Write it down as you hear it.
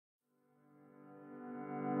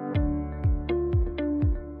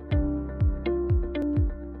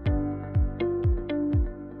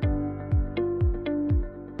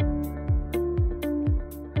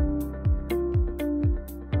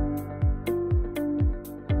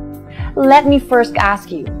Let me first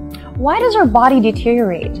ask you, why does our body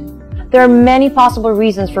deteriorate? There are many possible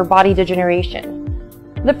reasons for body degeneration.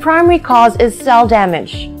 The primary cause is cell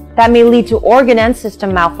damage that may lead to organ and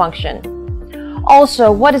system malfunction.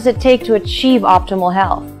 Also, what does it take to achieve optimal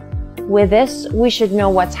health? With this, we should know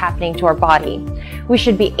what's happening to our body. We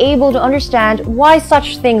should be able to understand why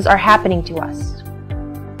such things are happening to us.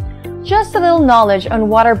 Just a little knowledge on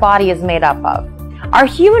what our body is made up of. Our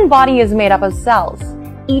human body is made up of cells.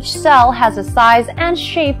 Each cell has a size and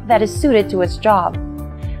shape that is suited to its job.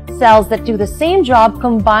 Cells that do the same job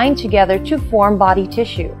combine together to form body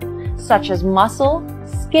tissue, such as muscle,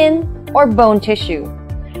 skin, or bone tissue.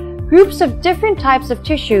 Groups of different types of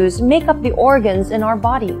tissues make up the organs in our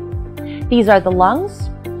body. These are the lungs,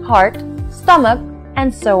 heart, stomach,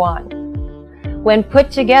 and so on. When put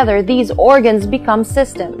together, these organs become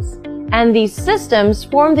systems, and these systems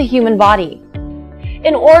form the human body.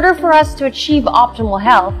 In order for us to achieve optimal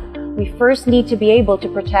health, we first need to be able to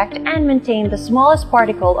protect and maintain the smallest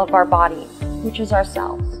particle of our body, which is our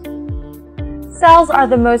cells. Cells are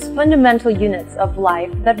the most fundamental units of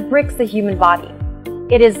life that bricks the human body.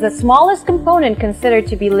 It is the smallest component considered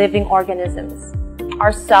to be living organisms.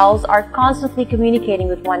 Our cells are constantly communicating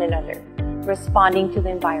with one another, responding to the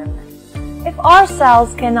environment. If our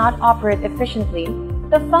cells cannot operate efficiently,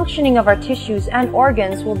 the functioning of our tissues and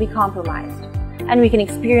organs will be compromised, and we can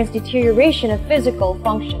experience deterioration of physical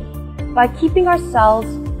function. By keeping our cells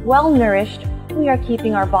well-nourished, we are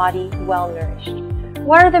keeping our body well-nourished.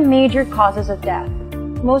 What are the major causes of death?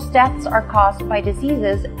 Most deaths are caused by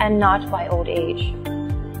diseases and not by old age.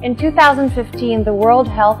 In 2015, the World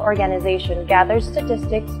Health Organization gathered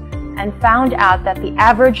statistics and found out that the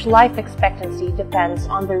average life expectancy depends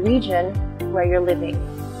on the region where you're living.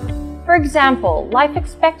 For example, life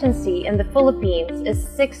expectancy in the Philippines is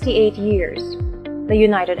 68 years. The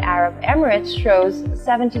United Arab Emirates shows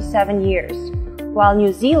 77 years, while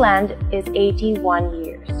New Zealand is 81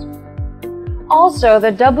 years. Also,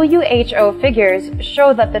 the WHO figures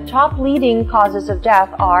show that the top leading causes of death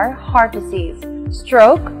are heart disease,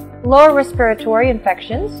 stroke, lower respiratory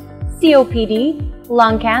infections, COPD,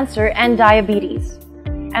 lung cancer, and diabetes.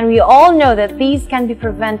 And we all know that these can be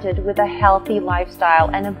prevented with a healthy lifestyle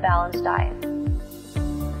and a balanced diet.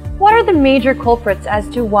 What are the major culprits as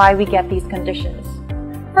to why we get these conditions?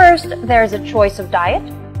 First, there is a choice of diet.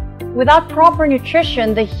 Without proper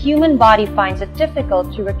nutrition, the human body finds it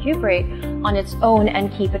difficult to recuperate on its own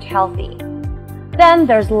and keep it healthy. Then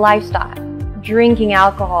there's lifestyle, drinking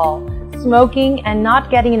alcohol, smoking, and not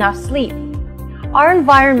getting enough sleep. Our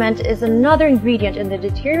environment is another ingredient in the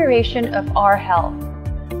deterioration of our health.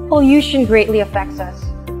 Pollution greatly affects us,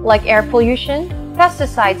 like air pollution,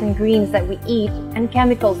 pesticides and greens that we eat, and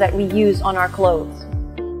chemicals that we use on our clothes.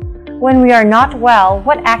 When we are not well,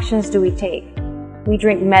 what actions do we take? We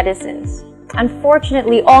drink medicines.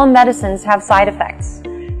 Unfortunately, all medicines have side effects.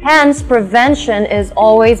 Hence, prevention is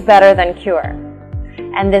always better than cure.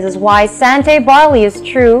 And this is why Santė Barley is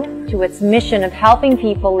true to its mission of helping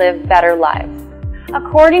people live better lives.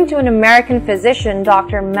 According to an American physician,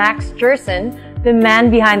 Dr. Max Gerson, the man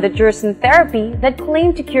behind the Gerson therapy that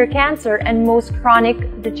claimed to cure cancer and most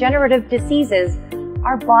chronic degenerative diseases,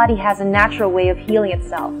 our body has a natural way of healing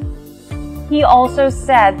itself. He also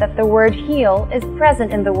said that the word heal is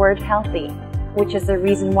present in the word healthy, which is the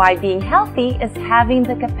reason why being healthy is having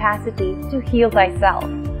the capacity to heal thyself.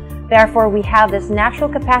 Therefore, we have this natural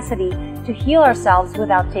capacity to heal ourselves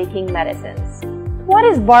without taking medicines. What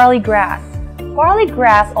is barley grass? Barley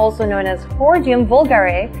grass, also known as Hordeum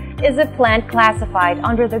vulgare, is a plant classified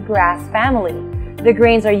under the grass family. The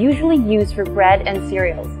grains are usually used for bread and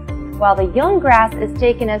cereals, while the young grass is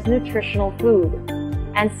taken as nutritional food.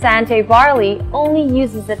 And Santė Barley only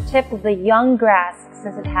uses the tip of the young grass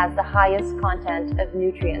since it has the highest content of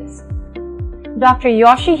nutrients. Dr.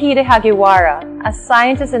 Yoshihide Hagiwara, a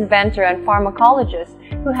scientist, inventor, and pharmacologist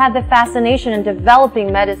who had the fascination in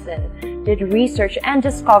developing medicine, did research and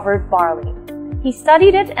discovered barley. He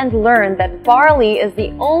studied it and learned that barley is the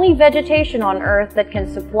only vegetation on earth that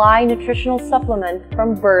can supply nutritional supplement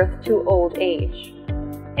from birth to old age.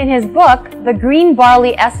 In his book, The Green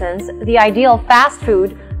Barley Essence, The Ideal Fast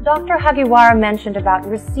Food, Dr. Hagiwara mentioned about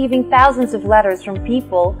receiving thousands of letters from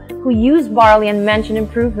people who use barley and mentioned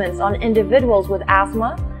improvements on individuals with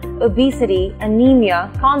asthma, obesity, anemia,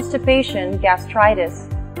 constipation, gastritis,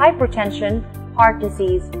 hypertension, heart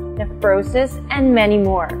disease, nephrosis, and many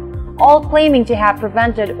more, all claiming to have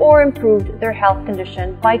prevented or improved their health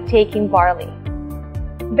condition by taking barley.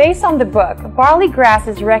 Based on the book, barley grass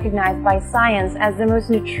is recognized by science as the most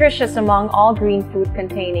nutritious among all green food,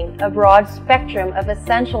 containing a broad spectrum of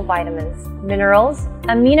essential vitamins, minerals,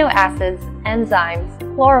 amino acids, enzymes,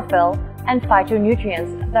 chlorophyll, and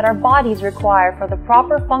phytonutrients that our bodies require for the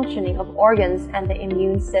proper functioning of organs and the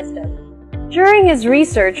immune system. During his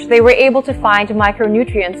research, they were able to find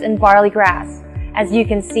micronutrients in barley grass. As you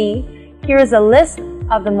can see, here is a list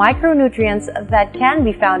of the micronutrients that can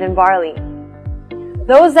be found in barley.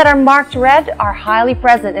 Those that are marked red are highly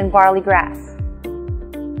present in barley grass.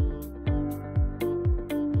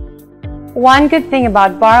 One good thing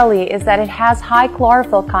about barley is that it has high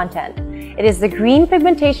chlorophyll content. It is the green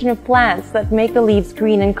pigmentation of plants that make the leaves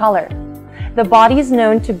green in color. The body is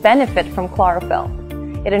known to benefit from chlorophyll.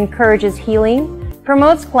 It encourages healing,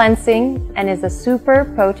 promotes cleansing, and is a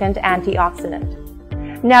super potent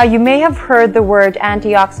antioxidant. Now, you may have heard the word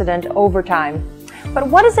antioxidant over time, but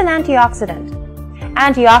what is an antioxidant?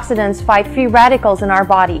 Antioxidants fight free radicals in our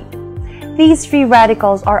body. These free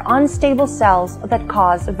radicals are unstable cells that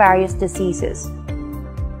cause various diseases.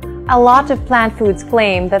 A lot of plant foods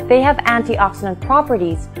claim that they have antioxidant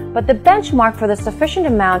properties, but the benchmark for the sufficient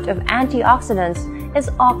amount of antioxidants is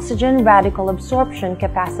oxygen radical absorption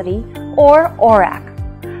capacity, or ORAC.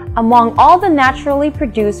 Among all the naturally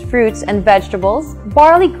produced fruits and vegetables,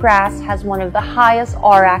 barley grass has one of the highest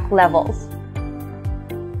ORAC levels.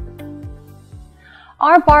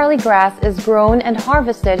 Our barley grass is grown and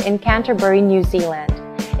harvested in Canterbury, New Zealand.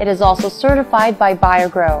 It is also certified by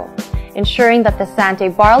BioGro, ensuring that the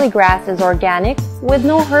Santė Barley grass is organic with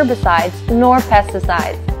no herbicides nor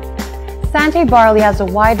pesticides. Santė Barley has a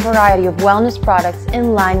wide variety of wellness products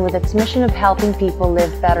in line with its mission of helping people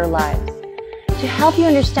live better lives. To help you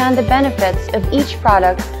understand the benefits of each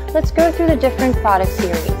product, let's go through the different product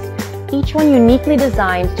series, each one uniquely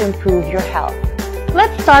designed to improve your health.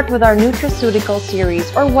 Let's start with our nutraceutical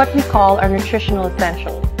series, or what we call our nutritional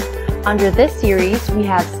essentials. Under this series, we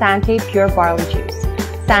have Santė Pure Barley Juice,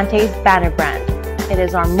 Santė's banner brand. It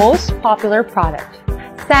is our most popular product.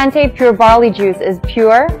 Santė Pure Barley Juice is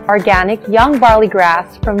pure, organic, young barley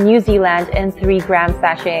grass from New Zealand in 3-gram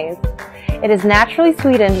sachets. It is naturally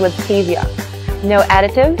sweetened with stevia. No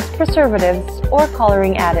additives, preservatives, or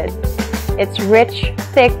coloring added. Its rich,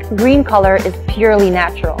 thick, green color is purely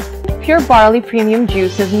natural. Pure Barley Premium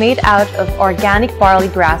Juice is made out of organic barley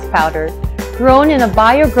grass powder, grown in a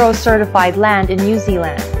BioGro certified land in New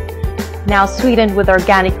Zealand. Now sweetened with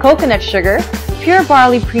organic coconut sugar, Pure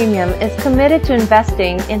Barley Premium is committed to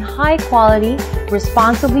investing in high-quality,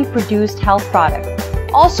 responsibly produced health products.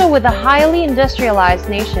 Also, with a highly industrialized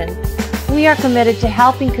nation, we are committed to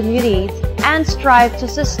helping communities and strive to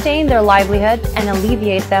sustain their livelihood and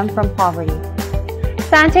alleviate them from poverty.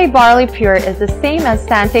 Santė Barley Pure is the same as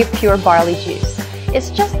Santė Pure Barley Juice. It's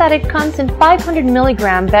just that it comes in 500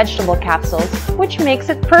 milligram vegetable capsules, which makes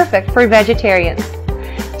it perfect for vegetarians.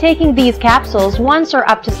 Taking these capsules once or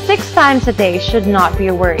up to 6 times a day should not be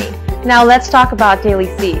a worry. Now let's talk about Daily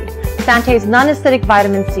C. Santė's non-acidic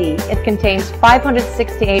vitamin C. It contains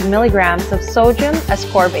 568 milligrams of sodium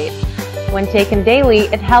ascorbate. When taken daily,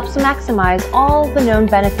 it helps maximize all the known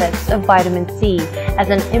benefits of vitamin C as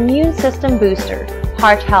an immune system booster,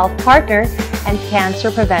 heart health partner, and cancer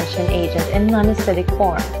prevention agent in non-acidic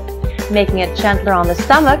form, making it gentler on the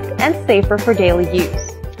stomach and safer for daily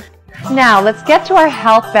use. Now let's get to our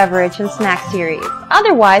health beverage and snack series,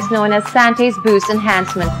 otherwise known as Santė's Boost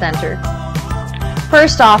Enhancement Center.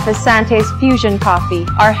 First off is Santė's Fusion Coffee,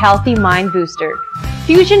 our healthy mind booster.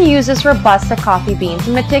 Fusion uses Robusta coffee beans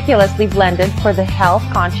meticulously blended for the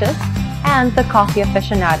health-conscious and the coffee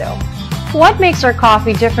aficionado. What makes our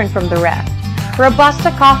coffee different from the rest? Robusta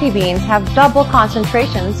coffee beans have double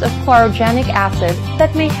concentrations of chlorogenic acid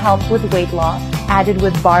that may help with weight loss, added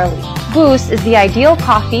with barley. Boost is the ideal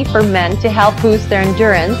coffee for men to help boost their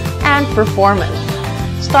endurance and performance.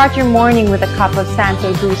 Start your morning with a cup of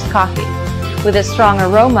Santė Boost coffee. With a strong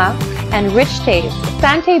aroma and rich taste,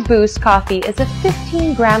 Santė Boost coffee is a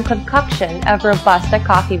 15-gram concoction of Robusta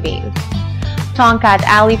coffee beans, Tongkat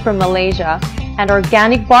Ali from Malaysia, and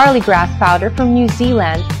organic barley grass powder from New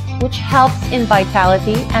Zealand, which helps in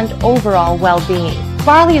vitality and overall well-being.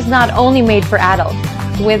 Barley is not only made for adults.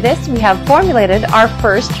 With this, we have formulated our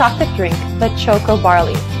first chocolate drink, the Choco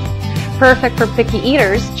Barley. Perfect for picky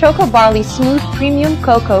eaters, Choco Barley Smooth Premium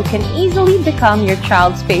Cocoa can easily become your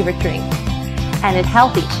child's favorite drink. And it's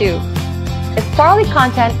healthy too. Its barley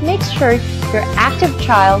content makes sure your active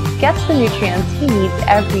child gets the nutrients he needs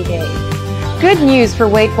every day. Good news for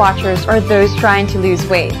Weight Watchers or those trying to lose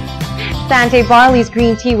weight. Santė Barley's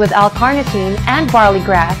green tea with L-carnitine and barley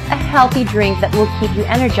grass, a healthy drink that will keep you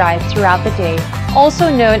energized throughout the day, also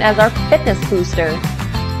known as our fitness booster.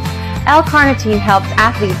 L-carnitine helps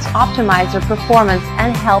athletes optimize their performance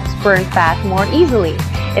and helps burn fat more easily.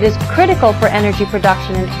 It is critical for energy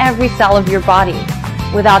production in every cell of your body.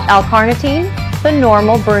 Without L-carnitine, the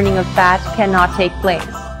normal burning of fat cannot take place.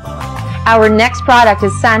 Our next product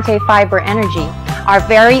is Santė Fiber Energy, our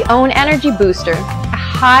very own energy booster, a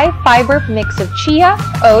high-fiber mix of chia,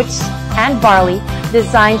 oats, and barley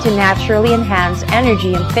designed to naturally enhance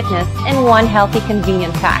energy and fitness in one healthy,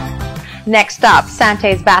 convenient pack. Next up,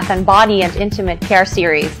 Santė's Bath and Body and Intimate Care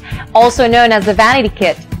Series, also known as the Vanity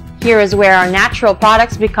Kit. Here is where our natural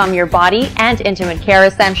products become your body and intimate care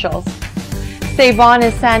essentials. Savon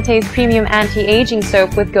is Santė's premium anti-aging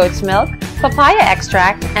soap with goat's milk, papaya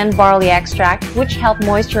extract, and barley extract, which help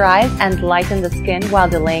moisturize and lighten the skin while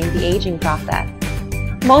delaying the aging process.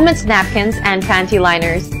 Moments napkins and panty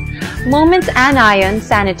liners. Moments Anion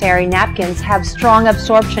sanitary napkins have strong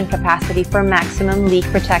absorption capacity for maximum leak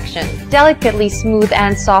protection. Delicately smooth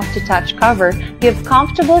and soft-to-touch cover give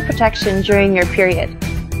comfortable protection during your period.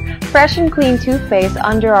 Fresh and clean toothpaste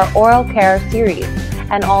under our Oral Care series,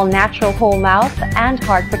 and all-natural whole mouth and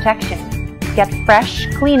heart protection. Get fresh,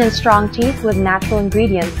 clean and strong teeth with natural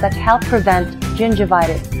ingredients that help prevent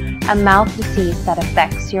gingivitis, a mouth disease that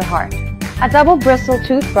affects your heart. A double bristle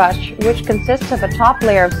toothbrush, which consists of a top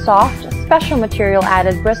layer of soft, special material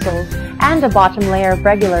added bristles and a bottom layer of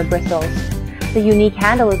regular bristles. The unique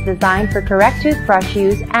handle is designed for correct toothbrush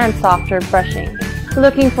use and softer brushing.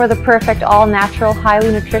 Looking for the perfect all-natural,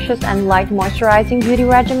 highly nutritious and light moisturizing beauty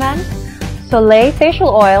regimen? Soleil Facial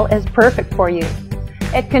Oil is perfect for you.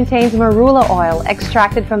 It contains marula oil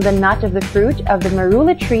extracted from the nut of the fruit of the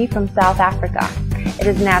marula tree from South Africa. It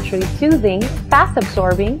is naturally soothing,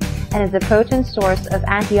 fast-absorbing, and is a potent source of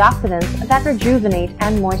antioxidants that rejuvenate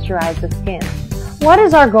and moisturize the skin. What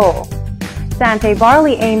is our goal? Santė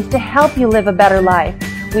Barley aims to help you live a better life.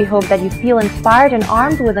 We hope that you feel inspired and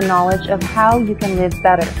armed with the knowledge of how you can live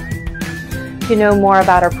better. To know more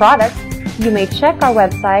about our products, you may check our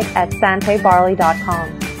website at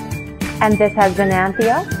santėbarley.com. And this has been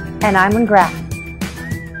Anthea, and I'm on Graph.